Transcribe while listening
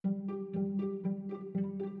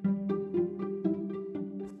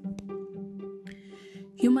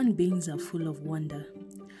Human beings are full of wonder.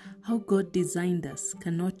 How God designed us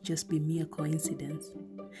cannot just be mere coincidence.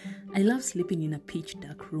 I love sleeping in a pitch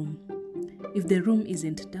dark room. If the room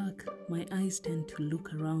isn't dark, my eyes tend to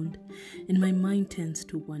look around and my mind tends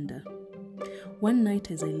to wander. One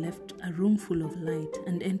night as I left a room full of light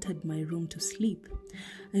and entered my room to sleep,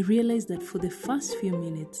 I realized that for the first few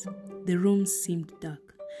minutes, the room seemed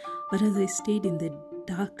dark. But as I stayed in the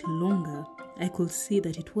dark longer, I could see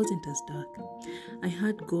that it wasn't as dark. I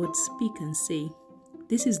heard God speak and say,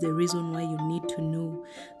 "This is the reason why you need to know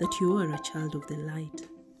that you are a child of the light."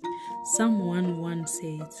 Psalm 1:1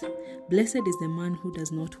 says, "Blessed is the man who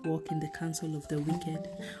does not walk in the counsel of the wicked,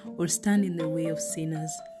 or stand in the way of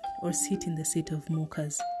sinners, or sit in the seat of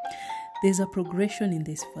mockers." There's a progression in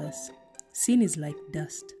this verse. Sin is like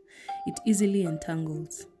dust. It easily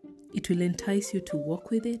entangles. It will entice you to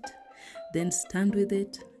walk with it, then stand with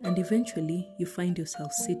it, and eventually you find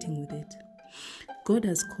yourself sitting with it. God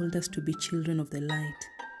has called us to be children of the light.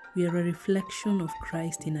 We are a reflection of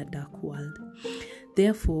Christ in a dark world.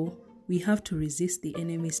 Therefore, we have to resist the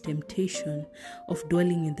enemy's temptation of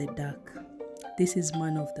dwelling in the dark. This is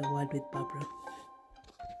Man of the Word with Barbara.